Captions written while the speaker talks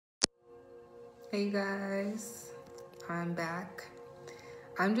Hey guys, I'm back.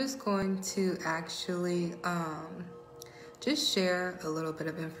 I'm just going to actually just share a little bit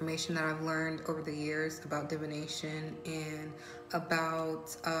of information that I've learned over the years about divination and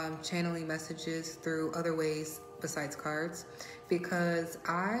about channeling messages through other ways besides cards, because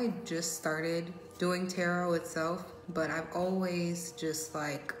I just started doing tarot itself, but I've always just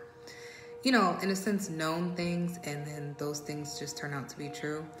in a sense known things, and then those things just turn out to be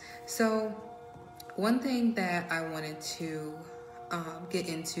true. So one thing that I wanted to get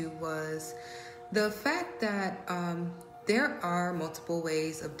into was the fact that there are multiple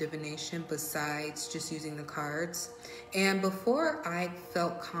ways of divination besides just using the cards. And before I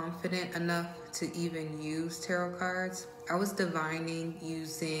felt confident enough to even use tarot cards, I was divining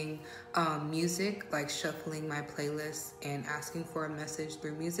using music, like shuffling my playlist and asking for a message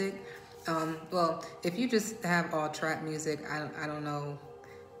through music. Well, if you just have all trap music, I don't know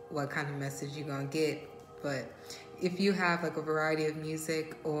what kind of message you're gonna get, but if you have like a variety of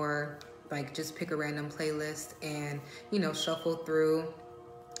music, or like just pick a random playlist and shuffle through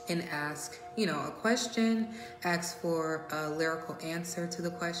and ask a question, ask for a lyrical answer to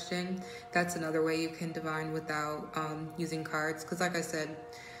the question, that's another way you can divine without using cards. Because like I said,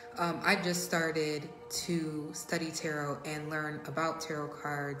 I just started to study tarot and learn about tarot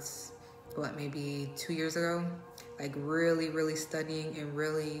cards maybe 2 years ago, like really studying and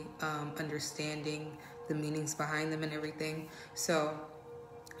really understanding the meanings behind them and everything. So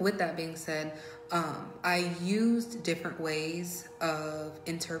with that being said, I used different ways of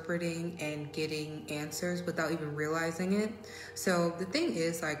interpreting and getting answers without even realizing it. So the thing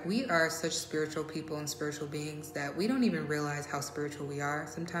is, like, we are such spiritual people and spiritual beings that we don't even realize how spiritual we are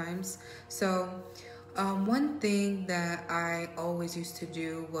sometimes. So one thing that I always used to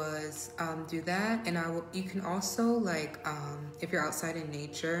do was do that, and you can also if you're outside in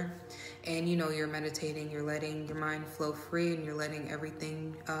nature and you're meditating, you're letting your mind flow free and you're letting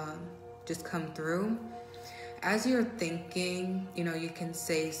everything just come through. As you're thinking, you can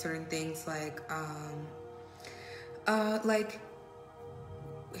say certain things like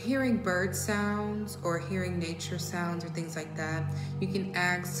hearing bird sounds or hearing nature sounds or things like that. You can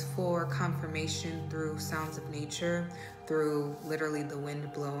ask for confirmation through sounds of nature, through literally the wind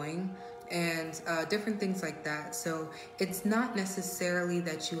blowing, and different things like that. So it's not necessarily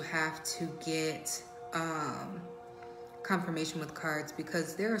that you have to get confirmation with cards,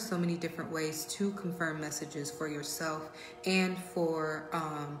 because there are so many different ways to confirm messages for yourself and for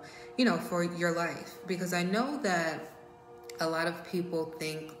for your life. Because I know that a lot of people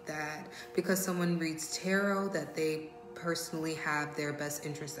think that because someone reads tarot that they personally have their best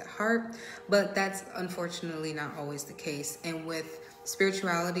interest at heart, but that's unfortunately not always the case. And with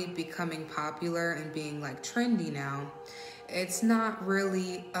spirituality becoming popular and being like trendy now, it's not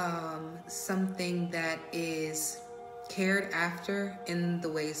really something that is cared after in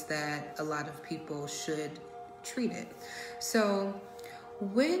the ways that a lot of people should treat it. So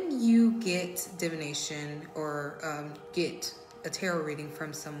when you get divination or get a tarot reading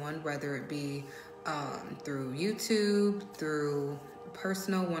from someone, whether it be through YouTube, through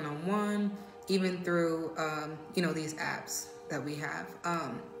personal one-on-one, even through these apps that we have,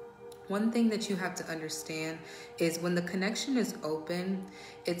 one thing that you have to understand is when the connection is open,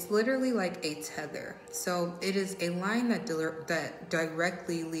 it's literally like a tether. So it is a line that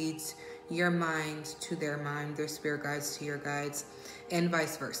directly leads your mind to their mind, their spirit guides to your guides, and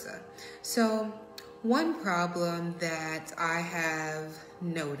vice versa. So one problem that I have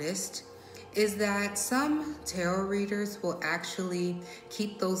noticed is that some tarot readers will actually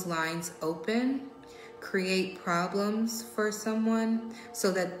keep those lines open, create problems for someone,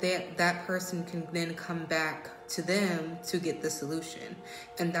 so that that person can then come back to them to get the solution.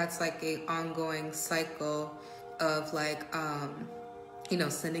 And that's like a ongoing cycle of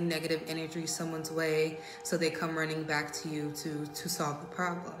sending negative energy someone's way, so they come running back to you to solve the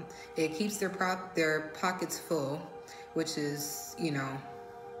problem. It keeps their pockets full, which is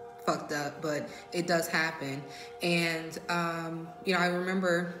fucked up, but it does happen. And I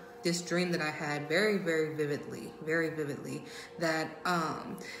remember this dream that I had very vividly, that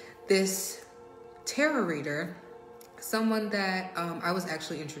this tarot reader, someone that I was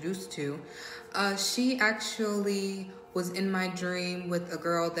actually introduced to, she actually was in my dream with a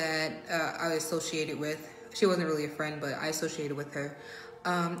girl that I associated with. She wasn't really a friend, but I associated with her.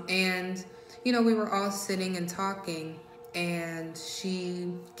 And we were all sitting and talking, and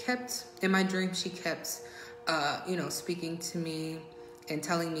in my dream, she kept speaking to me and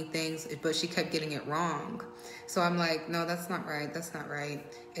telling me things, but she kept getting it wrong. So I'm like, no, that's not right.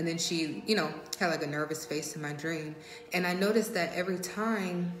 And then she, had like a nervous face in my dream. And I noticed that every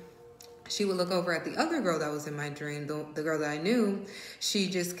time she would look over at the other girl that was in my dream, the girl that I knew. She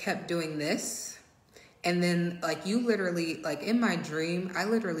just kept doing this. And then like you literally, like in my dream, I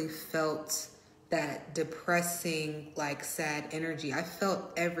literally felt that depressing, like sad energy. I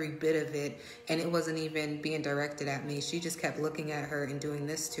felt every bit of it, and it wasn't even being directed at me. She just kept looking at her and doing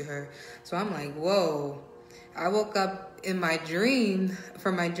this to her. So I'm like, whoa. I woke up in my dream,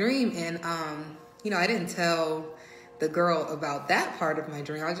 from my dream, and I didn't tell the girl about that part of my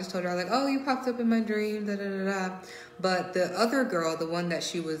dream. I just told her, like, oh, you popped up in my dream, da da da da. But the other girl, the one that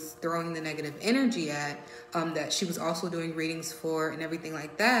she was throwing the negative energy at, that she was also doing readings for and everything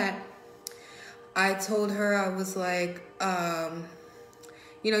like that, I told her, I was like,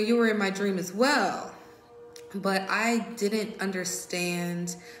 you were in my dream as well. But I didn't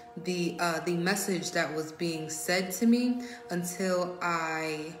understand the message that was being said to me until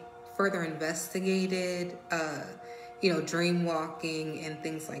I further investigated, dream walking and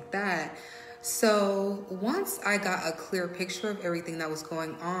things like that. So once I got a clear picture of everything that was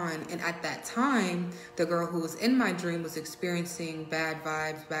going on, and at that time, the girl who was in my dream was experiencing bad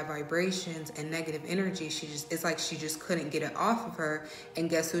vibes, bad vibrations, and negative energy. It's like she just couldn't get it off of her. And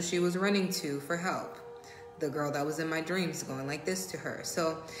guess who she was running to for help? The girl that was in my dreams, going like this to her.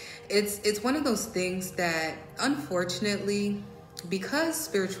 So it's one of those things that, unfortunately, because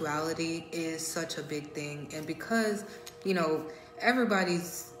spirituality is such a big thing, and because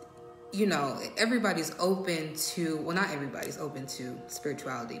everybody's open to, well, not everybody's open to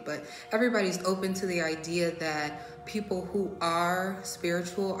spirituality, but everybody's open to the idea that people who are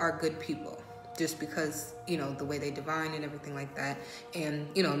spiritual are good people, just because the way they divine and everything like that, and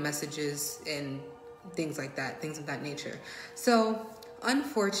messages and things like that, things of that nature. So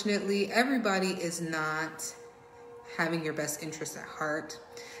unfortunately, everybody is not having your best interest at heart.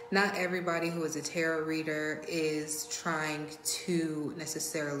 Not everybody who is a tarot reader is trying to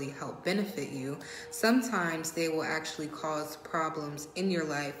necessarily help benefit you. Sometimes they will actually cause problems in your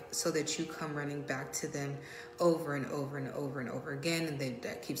life so that you come running back to them over and over and over and over again, and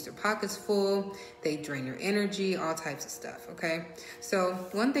that keeps their pockets full. They drain your energy, all types of stuff, okay? So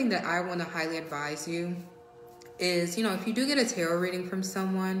one thing that I want to highly advise you is, if you do get a tarot reading from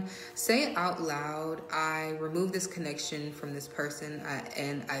someone, say it out loud. I remove this connection from this person,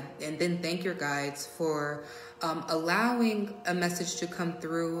 and then thank your guides for allowing a message to come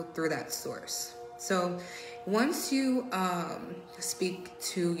through that source. So once you speak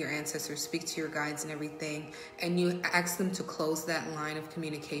to your ancestors, speak to your guides and everything, and you ask them to close that line of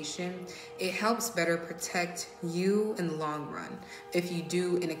communication, it helps better protect you in the long run. If you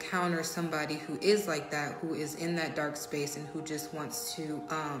do encounter somebody who is like that, who is in that dark space and who just wants to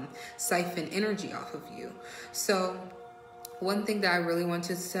siphon energy off of you. So one thing that I really want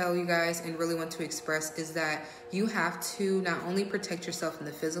to tell you guys and really want to express is that you have to not only protect yourself in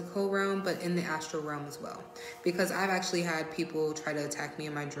the physical realm, but in the astral realm as well. Because I've actually had people try to attack me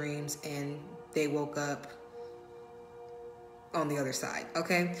in my dreams and they woke up on the other side,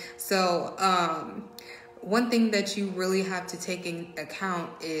 okay? So one thing that you really have to take in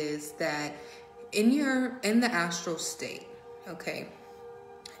account is that in the astral state, okay,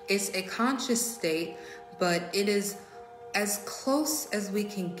 it's a conscious state, but it is as close as we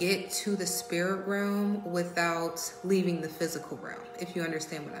can get to the spirit realm without leaving the physical realm, if you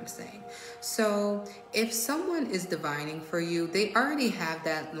understand what I'm saying. So if someone is divining for you, they already have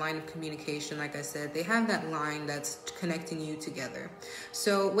that line of communication. Like I said, they have that line that's connecting you together.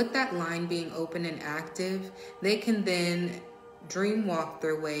 So with that line being open and active, they can then dream walk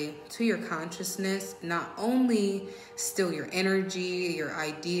their way to your consciousness, not only steal your energy, your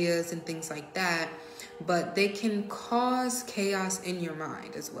ideas and things like that, but they can cause chaos in your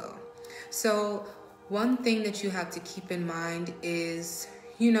mind as well. So one thing that you have to keep in mind is,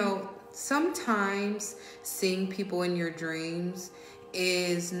 sometimes seeing people in your dreams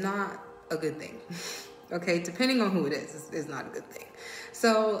is not a good thing. Okay, depending on who it is not a good thing.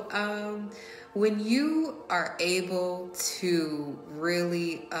 So when you are able to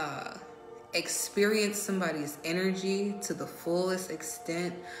really experience somebody's energy to the fullest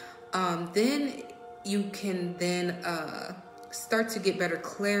extent, then you can then start to get better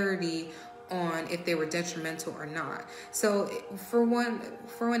clarity on if they were detrimental or not. So for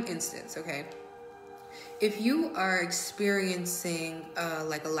one instance, okay, if you are experiencing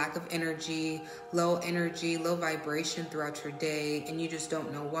like a lack of energy, low vibration throughout your day, and you just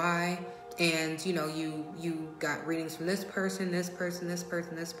don't know why, and you got readings from this person, this person, this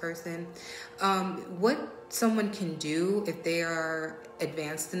person, this person. What someone can do, if they are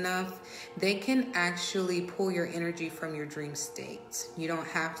advanced enough, they can actually pull your energy from your dream state. You don't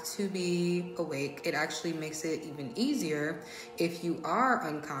have to be awake. It actually makes it even easier if you are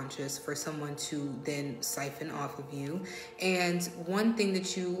unconscious for someone to then siphon off of you. And one thing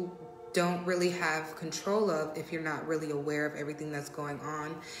that you don't really have control of, if you're not really aware of everything that's going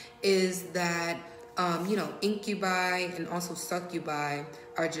on, is that incubi and also succubi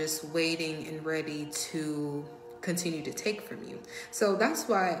are just waiting and ready to continue to take from you. So that's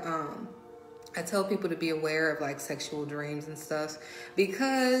why I tell people to be aware of like sexual dreams and stuff,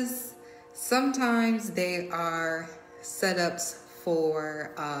 because sometimes they are setups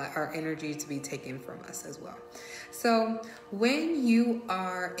for our energy to be taken from us as well. So when you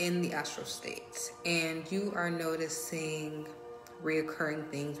are in the astral state and you are noticing reoccurring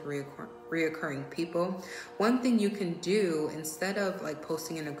things, reoccurring people, one thing you can do, instead of like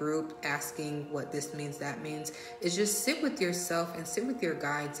posting in a group asking what this means, that means, is just sit with yourself and sit with your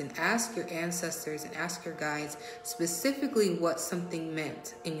guides and ask your ancestors and ask your guides specifically what something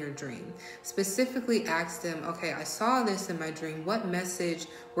meant in your dream. Specifically ask them, okay, I saw this in my dream. What message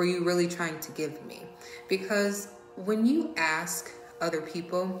were you really trying to give me? Because when you ask other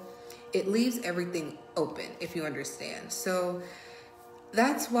people, it leaves everything open, if you understand. So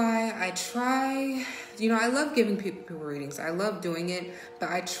that's why I try, I love giving people readings. I love doing it, but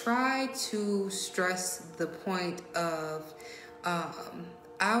I try to stress the point of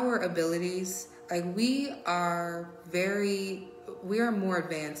our abilities. Like we are more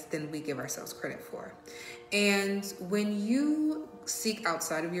advanced than we give ourselves credit for. And when you seek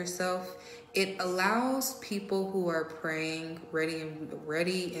outside of yourself, it allows people who are praying, ready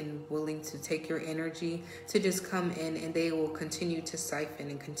and willing to take your energy, to just come in, and they will continue to siphon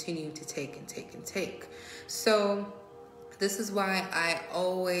and continue to take and take and take. So this is why I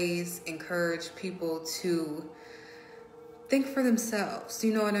always encourage people to think for themselves.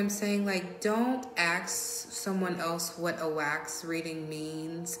 You know what I'm saying? Like, don't ask someone else what a wax reading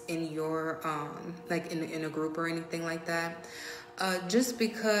means in your like in a group or anything like that. Just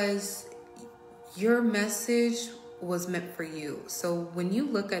because your message was meant for you. So when you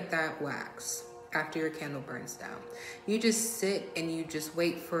look at that wax after your candle burns down, you just sit and you just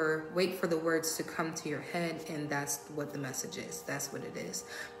wait for the words to come to your head, and that's what the message is. That's what it is.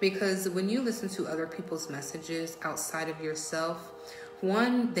 Because when you listen to other people's messages outside of yourself,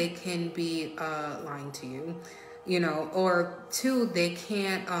 one, they can be lying to you, or two, they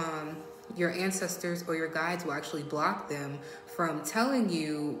can't your ancestors or your guides will actually block them from telling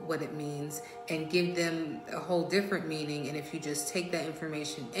you what it means and give them a whole different meaning. And if you just take that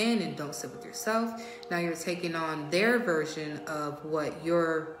information in and don't sit with yourself, now you're taking on their version of what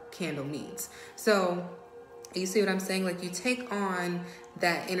your candle means. So you see what I'm saying? Like, you take on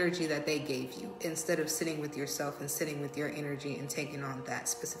that energy that they gave you instead of sitting with yourself and sitting with your energy and taking on that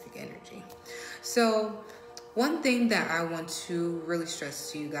specific energy. So one thing that I want to really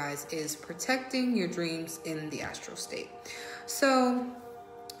stress to you guys is protecting your dreams in the astral state. So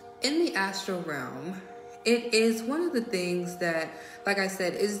in the astral realm, it is one of the things that, like I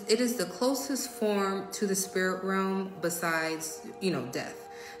said, it is the closest form to the spirit realm besides, death.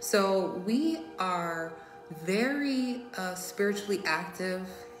 So we are very spiritually active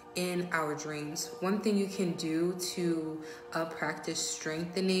in our dreams. One thing you can do to practice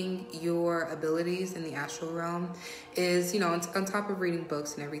strengthening your abilities in the astral realm is, on top of reading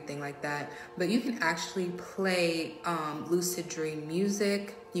books and everything like that, but you can actually play lucid dream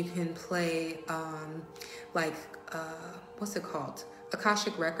music. You can play what's it called?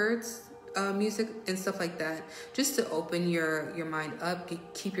 Akashic Records music and stuff like that, just to open your mind up,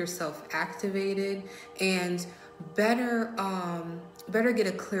 keep yourself activated, and better get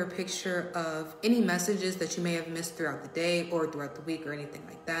a clear picture of any messages that you may have missed throughout the day or throughout the week or anything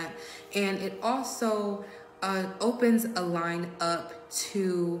like that. And it also opens a line up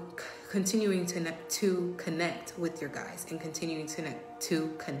to continuing to connect with your guides and continuing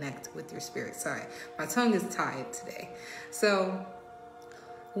to connect with your spirit. Sorry, my tongue is tied today. So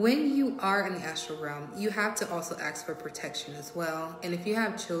when you are in the astral realm, you have to also ask for protection as well. And if you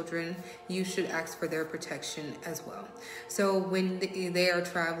have children, you should ask for their protection as well. So when they are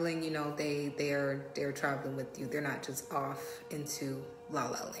traveling, they're traveling with you. They're not just off into La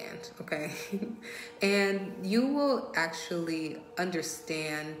La Land, okay? And you will actually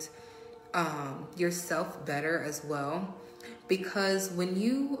understand yourself better as well, because when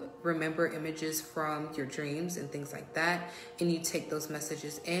you remember images from your dreams and things like that, and you take those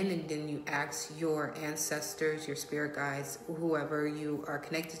messages in, and then you ask your ancestors, your spirit guides, whoever you are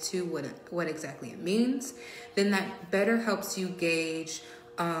connected to, what exactly it means, then that better helps you gauge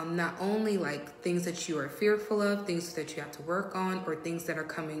not only like things that you are fearful of, things that you have to work on, or things that are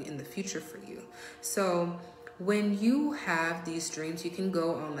coming in the future for you. So when you have these dreams, you can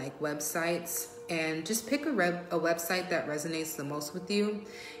go on like websites and just pick a website that resonates the most with you,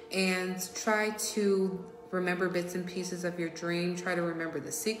 and try to remember bits and pieces of your dream. Try to remember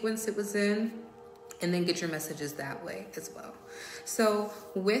the sequence it was in, and then get your messages that way as well. So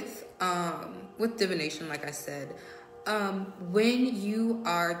with divination, like I said, when you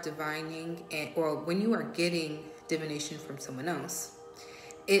are divining or when you are getting divination from someone else,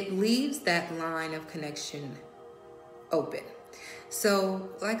 it leaves that line of connection open. So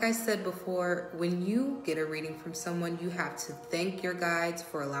like I said before, when you get a reading from someone, you have to thank your guides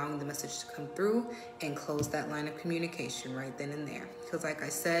for allowing the message to come through and close that line of communication right then and there. Because like I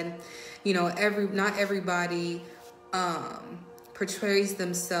said, not everybody portrays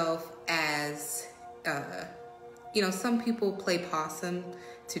themselves as, some people play possum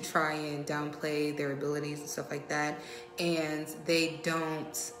to try and downplay their abilities and stuff like that. And they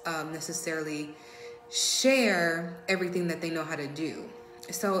don't necessarily share everything that they know how to do.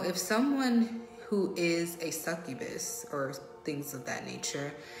 So if someone who is a succubus or things of that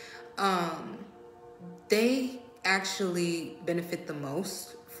nature, they actually benefit the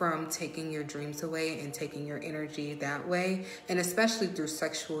most from taking your dreams away and taking your energy that way, and especially through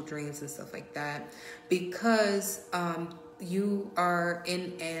sexual dreams and stuff like that, because you are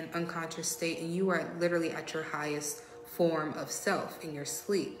in an unconscious state and you are literally at your highest form of self in your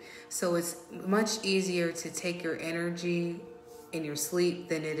sleep. So it's much easier to take your energy in your sleep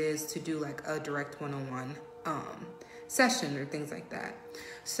than it is to do like a direct one-on-one session or things like that.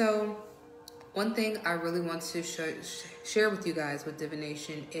 So one thing I really want to share with you guys with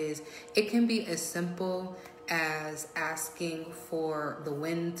divination is it can be as simple as asking for the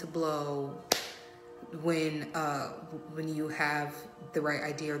wind to blow when you have the right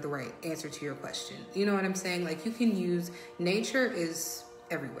idea or the right answer to your question. You know what I'm saying? Like, you can use nature is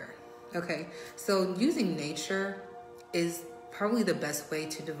everywhere. Okay, so using nature is probably the best way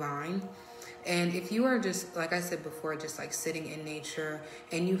to divine. And if you are just, like I said before, just like sitting in nature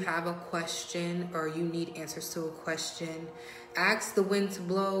and you have a question or you need answers to a question, ask the wind to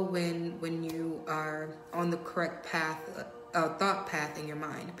blow when you are on the correct path, thought path in your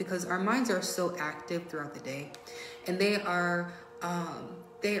mind, because our minds are so active throughout the day, and they are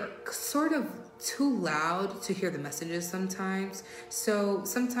sort of too loud to hear the messages sometimes. So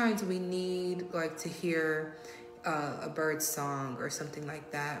sometimes we need like to hear a bird's song or something like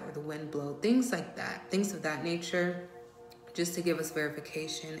that, or the wind blow, things like that, things of that nature, just to give us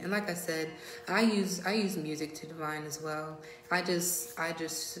verification. And like I said, I use music to divine as well. I just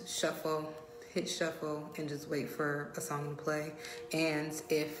hit shuffle and just wait for a song to play. And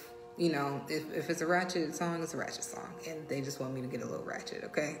if it's a ratchet song, it's a ratchet song, and they just want me to get a little ratchet,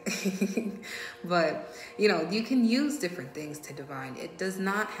 okay? But, you can use different things to divine. It does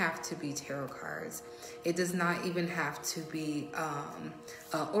not have to be tarot cards. It does not even have to be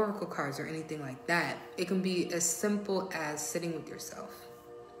oracle cards or anything like that. It can be as simple as sitting with yourself,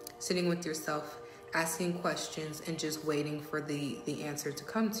 asking questions and just waiting for the answer to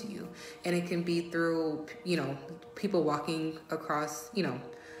come to you. And it can be through, people walking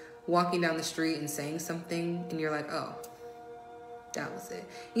down the street and saying something, and you're like, oh, that was it.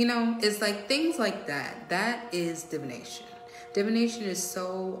 It's like things like that. That is divination. Divination is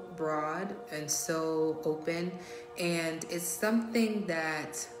so broad and so open, and it's something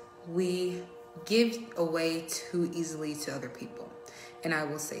that we give away too easily to other people. And I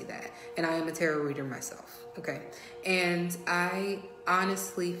will say that. And I am a tarot reader myself, okay? And I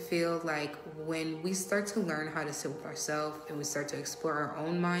honestly feel like when we start to learn how to sit with ourselves and we start to explore our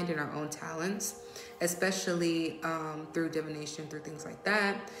own mind and our own talents, especially through divination, through things like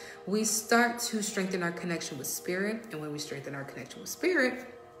that, we start to strengthen our connection with spirit. And when we strengthen our connection with spirit,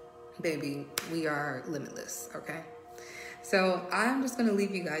 baby, we are limitless, okay? So I'm just going to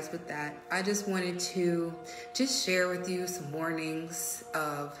leave you guys with that. I just wanted to just share with you some warnings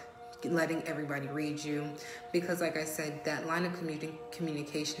of letting everybody read you, because like I said, that line of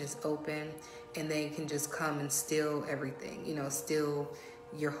communication is open, and they can just come and steal everything, steal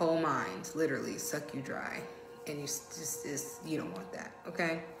your whole mind, literally suck you dry, and you don't want that,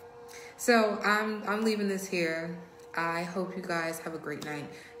 okay? So I'm leaving this here. I hope you guys have a great night,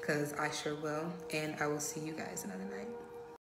 because I sure will, and I will see you guys another night.